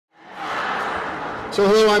So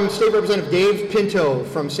hello, I'm State Representative Dave Pinto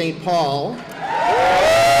from St. Paul.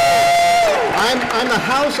 I'm the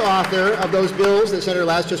House author of those bills that Senator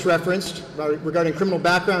Last just referenced regarding criminal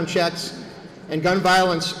background checks and gun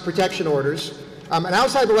violence protection orders. And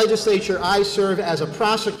outside the legislature, I serve as a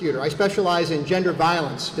prosecutor. I specialize in gender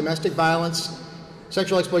violence, domestic violence,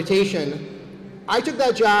 sexual exploitation. I took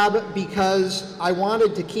that job because I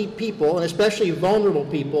wanted to keep people, and especially vulnerable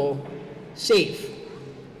people, safe.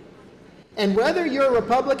 And whether you're a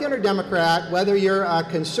Republican or Democrat, whether you're a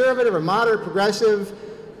conservative or moderate, progressive,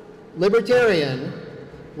 libertarian,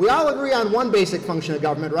 we all agree on one basic function of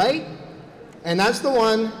government, right? And that's the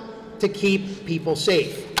one to keep people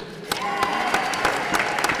safe.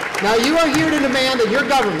 Now, you are here to demand that your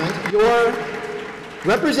government, your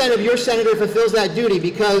representative, your senator fulfills that duty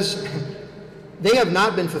because they have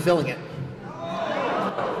not been fulfilling it.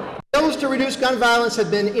 Bills to reduce gun violence have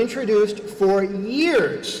been introduced for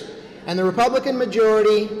years, and the Republican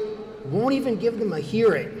majority won't even give them a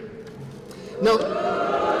hearing. No.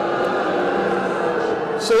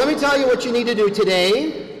 So let me tell you what you need to do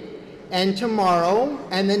today, and tomorrow,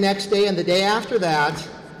 and the next day, and the day after that,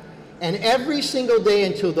 and every single day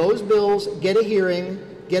until those bills get a hearing,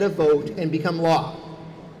 get a vote, and become law.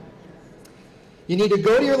 You need to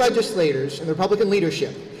go to your legislators and the Republican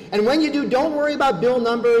leadership. And when you do, don't worry about bill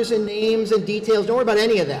numbers and names and details. Don't worry about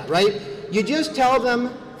any of that, right? You just tell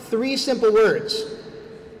them 3 simple words.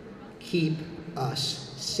 Keep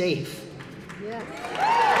us safe. Yeah.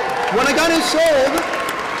 When a gun is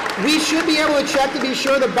sold, we should be able to check to be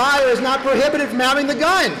sure the buyer is not prohibited from having the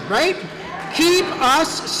gun, right? Keep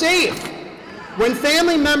us safe. When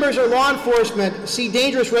family members or law enforcement see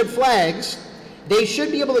dangerous red flags, they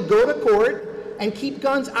should be able to go to court and keep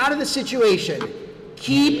guns out of the situation.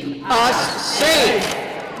 Keep us safe.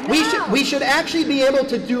 We should actually be able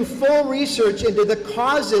to do full research into the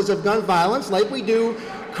causes of gun violence, like we do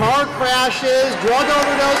car crashes, drug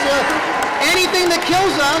overdoses, anything that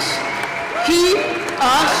kills us. Keep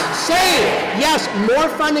us safe. Yes, more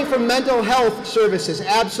funding for mental health services,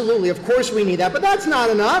 absolutely. Of course we need that, but that's not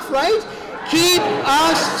enough, right? Keep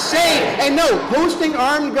us safe. And no, posting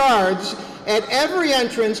armed guards at every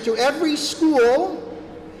entrance to every school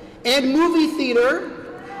and movie theater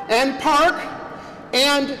and park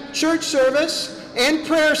and church service and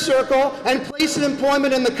prayer circle and place of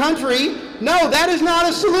employment in the country, no, that is not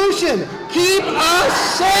a solution. Keep us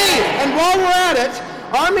safe. And while we're at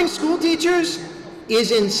it, arming school teachers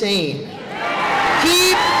is insane.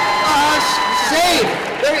 Keep us safe.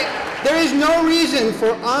 There is no reason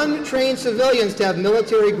for untrained civilians to have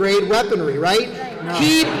military-grade weaponry, right? No.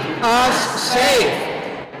 Keep us safe.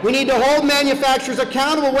 We need to hold manufacturers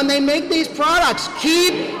accountable when they make these products.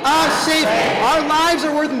 Keep us safe. Our lives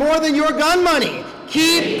are worth more than your gun money.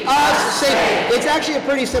 Keep us safe. It's actually a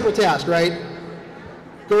pretty simple task, right?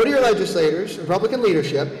 Go to your legislators, Republican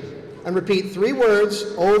leadership, and repeat 3 words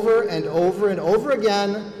over and over and over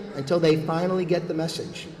again until they finally get the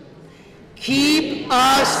message. Keep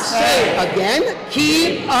us safe. Again,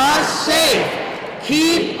 keep us safe.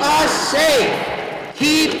 Keep us safe.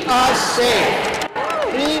 Keep us safe.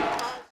 Keep